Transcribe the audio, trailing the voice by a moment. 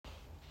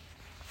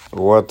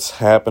What's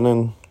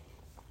happening?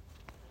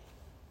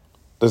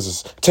 This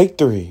is take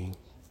 3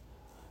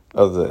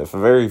 of the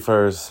very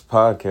first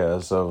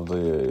podcast of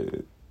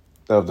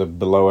the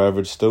below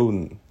average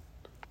student.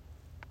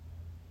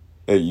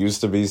 It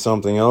used to be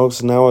something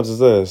else, now it's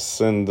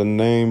this, and the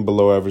name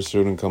below average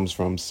student comes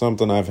from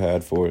something I've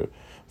had for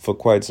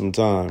quite some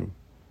time.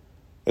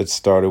 It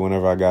started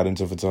whenever I got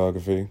into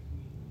photography,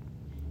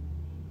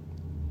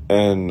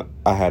 and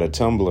I had a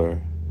Tumblr,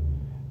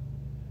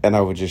 and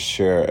I would just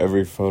share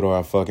every photo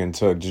I fucking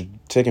took, just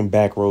taking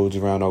back roads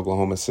around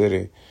Oklahoma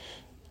City.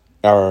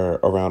 Or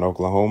around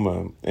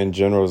Oklahoma in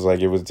general.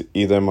 It was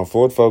either my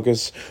Ford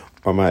Focus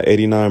or my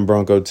 89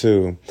 Bronco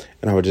 2.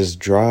 And I would just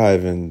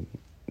drive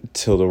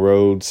until the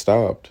road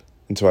stopped,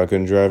 until I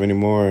couldn't drive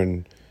anymore,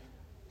 and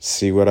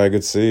see what I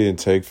could see and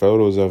take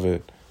photos of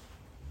it.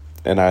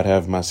 And I'd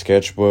have my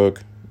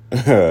sketchbook,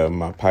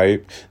 my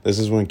pipe. This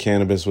is when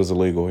cannabis was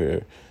illegal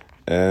here.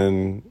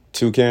 And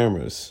 2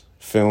 cameras,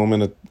 film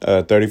in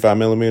a 35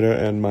 millimeter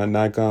and my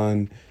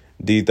Nikon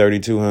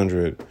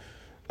D3200.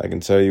 I can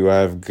tell you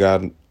I've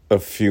gotten a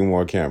few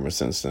more cameras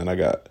since then. I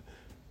got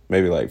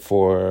maybe like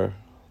four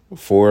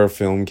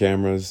film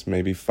cameras,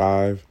 maybe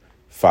five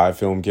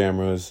film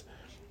cameras,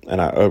 and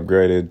I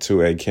upgraded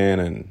to a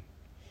Canon.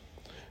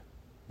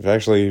 I've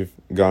actually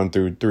gone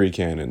through 3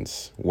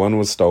 Canons. One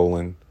was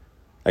stolen.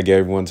 I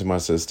gave one to my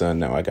sister,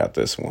 and now I got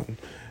this one.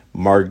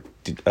 5D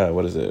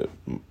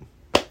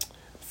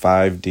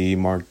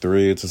Mark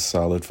III. It's a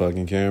solid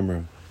fucking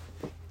camera.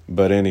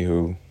 But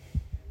anywho,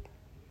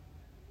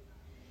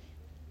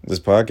 this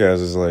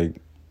podcast is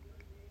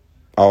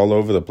all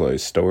over the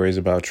place. Stories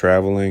about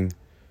traveling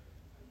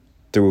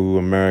through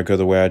America,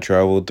 the way I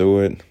traveled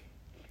through it.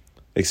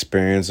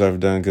 Experience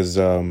I've done, because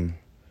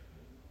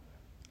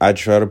I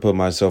try to put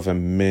myself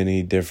in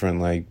many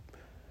different,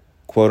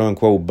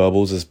 quote-unquote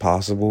bubbles as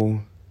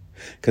possible.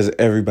 Because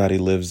everybody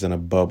lives in a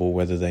bubble,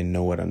 whether they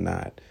know it or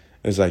not.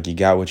 It's you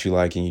got what you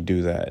like and you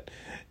do that.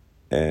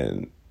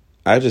 And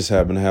I just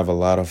happen to have a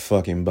lot of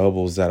fucking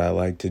bubbles that I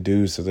like to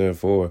do, so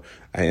therefore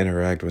I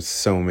interact with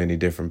so many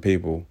different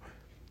people.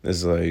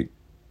 It's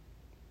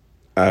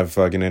I've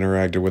fucking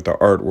interacted with the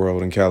art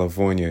world in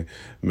California,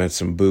 met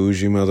some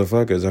bougie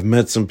motherfuckers. I've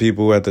met some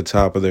people at the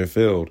top of their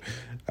field.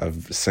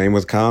 Same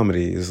with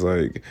comedy. It's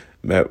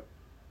met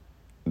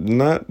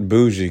not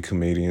bougie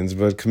comedians,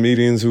 but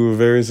comedians who are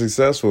very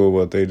successful at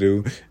what they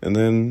do. And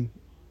then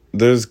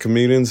there's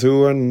comedians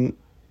who are, on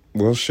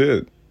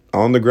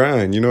the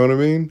grind. You know what I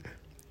mean?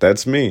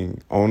 That's me,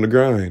 on the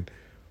grind.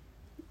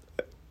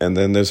 And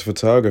then there's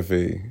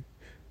photography.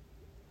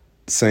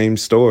 Same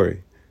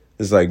story.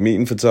 It's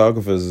meeting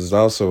photographers is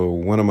also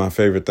one of my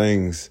favorite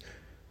things,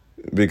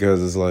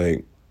 because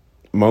it's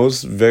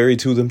most very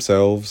to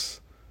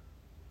themselves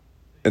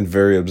and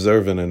very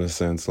observant in a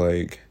sense.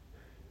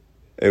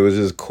 It was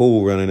just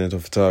cool running into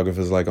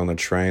photographers on the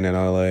train in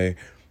LA.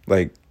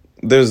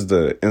 There's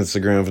the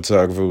Instagram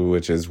photographer,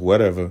 which is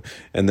whatever,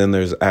 and then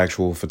there's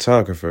actual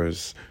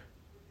photographers.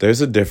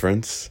 There's a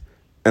difference,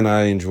 and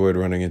I enjoyed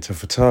running into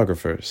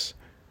photographers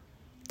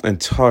and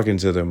talking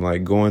to them,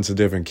 going to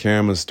different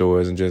camera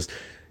stores and just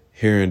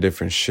hearing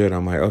different shit.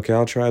 I'm okay,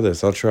 I'll try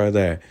this, I'll try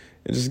that.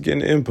 And just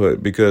getting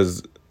input,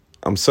 because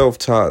I'm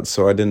self-taught,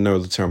 so I didn't know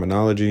the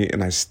terminology,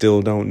 and I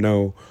still don't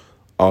know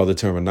all the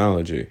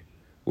terminology,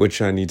 which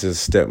I need to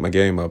step my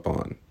game up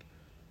on.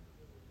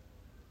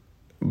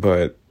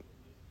 But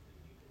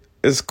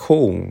it's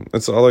cool.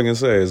 That's all I can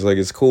say.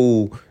 It's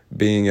cool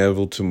being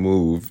able to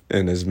move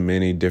in as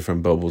many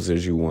different bubbles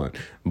as you want.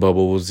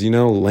 Bubbles,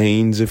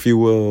 lanes, if you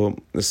will.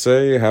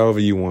 Say however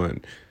you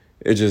want.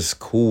 It's just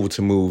cool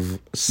to move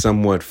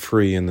somewhat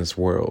free in this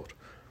world.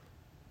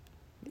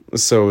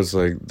 So it's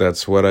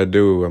that's what I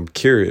do. I'm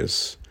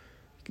curious.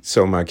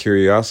 So my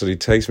curiosity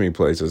takes me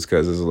places,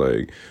 because it's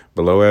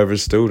below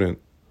average student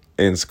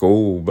in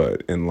school,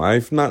 but in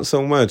life, not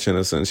so much in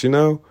a sense,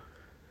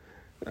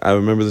 I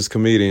remember this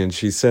comedian,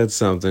 she said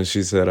something.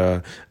 She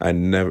said,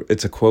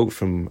 it's a quote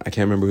from, I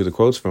can't remember who the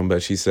quote's from,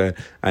 but she said,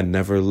 I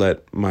never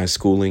let my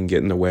schooling get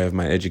in the way of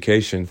my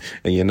education.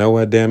 And you know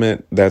what, damn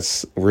it?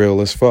 That's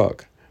real as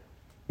fuck.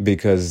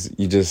 Because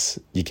you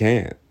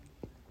can't.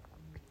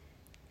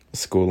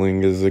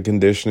 Schooling is a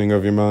conditioning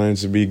of your mind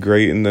to be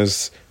great in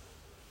this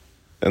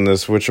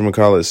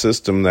whatchamacallit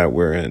system that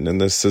we're in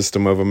this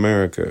system of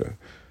America.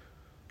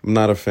 I'm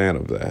not a fan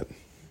of that.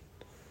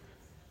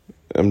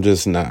 I'm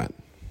just not.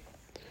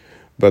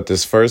 But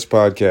this first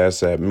podcast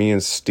that me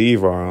and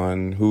Steve are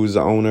on, who's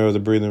the owner of the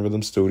Breathing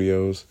Rhythm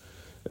Studios,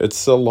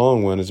 it's a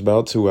long one. It's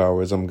about 2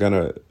 hours. I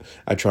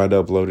tried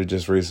to upload it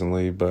just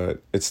recently,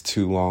 but it's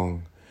too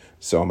long.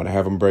 So I'm going to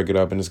have them break it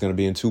up, and it's going to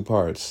be in 2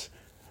 parts.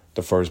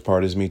 The first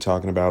part is me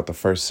talking about the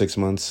first 6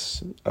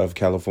 months of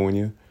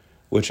California,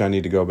 which I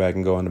need to go back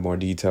and go into more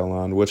detail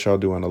on, which I'll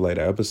do on a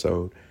later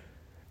episode.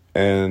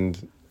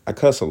 And I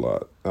cuss a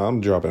lot. I'm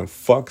dropping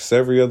fucks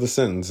every other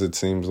sentence, it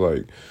seems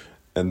like.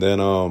 And then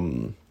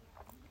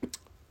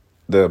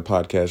the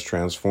podcast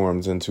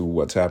transforms into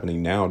what's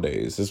happening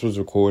nowadays. This was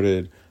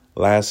recorded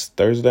last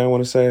Thursday, I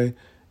want to say.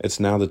 It's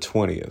now the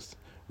 20th.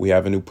 We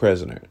have a new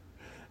president.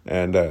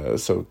 And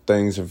so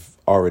things have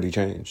already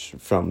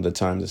changed from the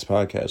time this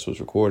podcast was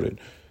recorded.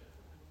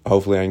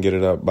 Hopefully I can get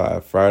it up by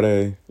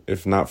Friday.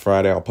 If not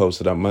Friday, I'll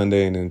post it up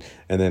Monday, and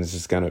then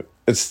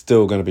it's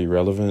still gonna be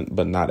relevant,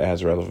 but not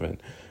as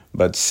relevant.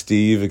 But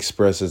Steve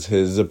expresses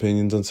his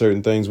opinions on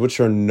certain things, which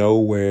are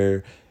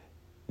nowhere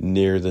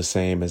near the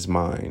same as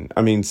mine.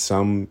 I mean,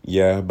 some,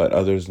 yeah, but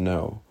others,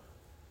 no.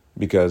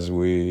 Because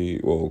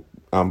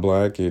I'm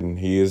black and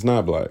he is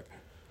not black.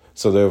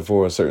 So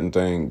therefore, certain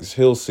things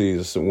he'll see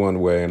us one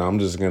way, and I'm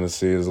just gonna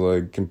see as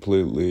like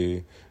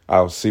completely.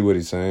 I'll see what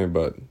he's saying,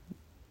 but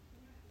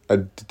I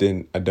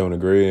don't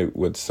agree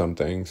with some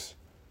things,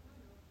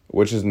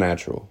 which is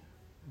natural,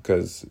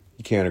 because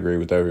you can't agree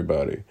with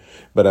everybody.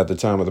 But at the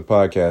time of the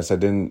podcast, I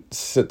didn't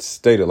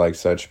state it like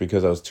such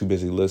because I was too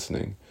busy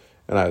listening,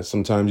 and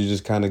sometimes you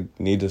just kind of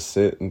need to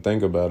sit and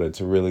think about it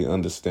to really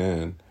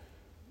understand.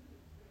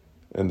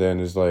 And then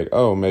it's like,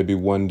 oh, maybe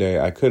one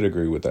day I could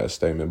agree with that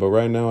statement. But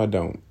right now I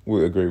don't.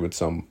 We agree with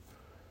some.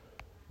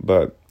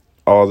 But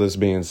all this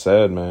being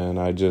said, man,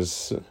 I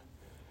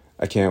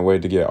can't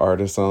wait to get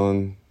artists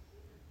on,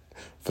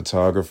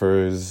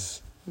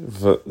 photographers.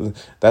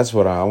 That's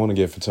what I want to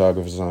get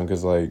photographers on,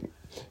 because, like,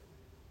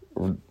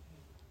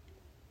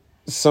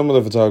 some of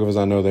the photographers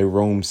I know, they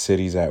roam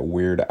cities at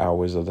weird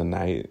hours of the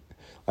night.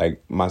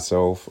 Like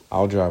myself,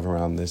 I'll drive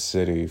around this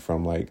city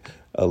from, like,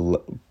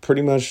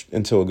 pretty much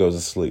until it goes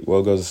to sleep. Well,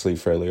 it goes to sleep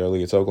fairly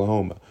early. It's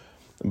Oklahoma.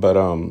 But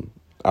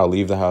I'll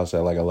leave the house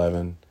at like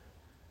 11,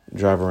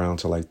 drive around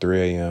till like 3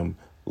 a.m.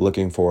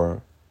 looking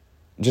for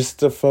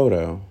just a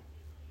photo.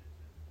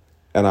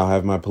 And I'll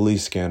have my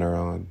police scanner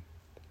on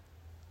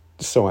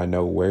so I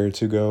know where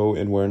to go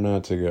and where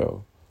not to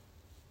go.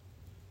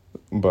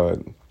 But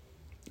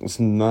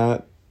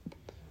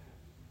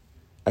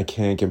I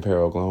can't compare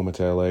Oklahoma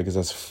to LA because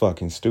that's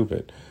fucking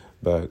stupid.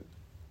 But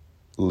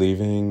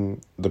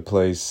leaving the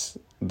place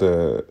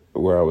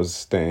where I was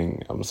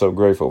staying, I'm so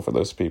grateful for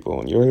those people.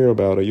 And you'll hear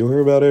about it. You'll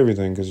hear about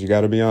everything, because you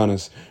got to be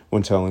honest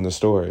when telling the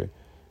story.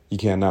 You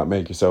cannot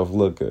make yourself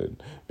look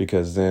good,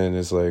 because then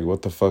it's like,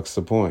 what the fuck's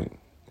the point?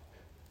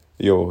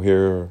 You'll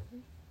hear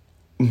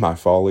my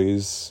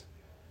follies,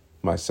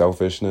 my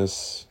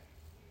selfishness,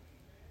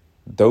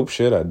 dope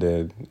shit I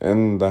did,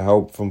 and the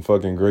help from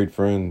fucking great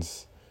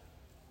friends,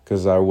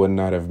 because I would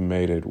not have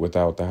made it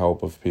without the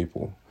help of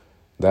people.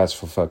 That's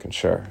for fucking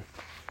sure.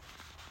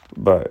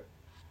 But,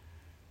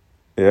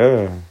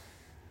 yeah,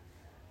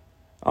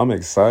 I'm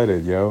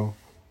excited, yo.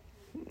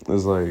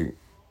 It's like,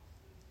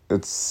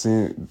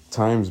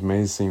 times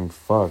may seem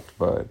fucked,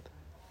 but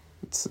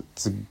it's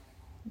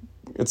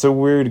a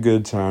weird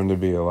good time to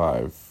be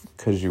alive,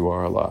 because you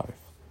are alive.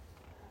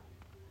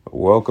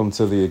 Welcome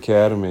to the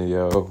Academy,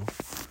 yo.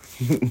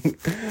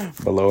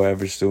 Below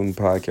Average Student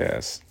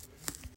Podcast.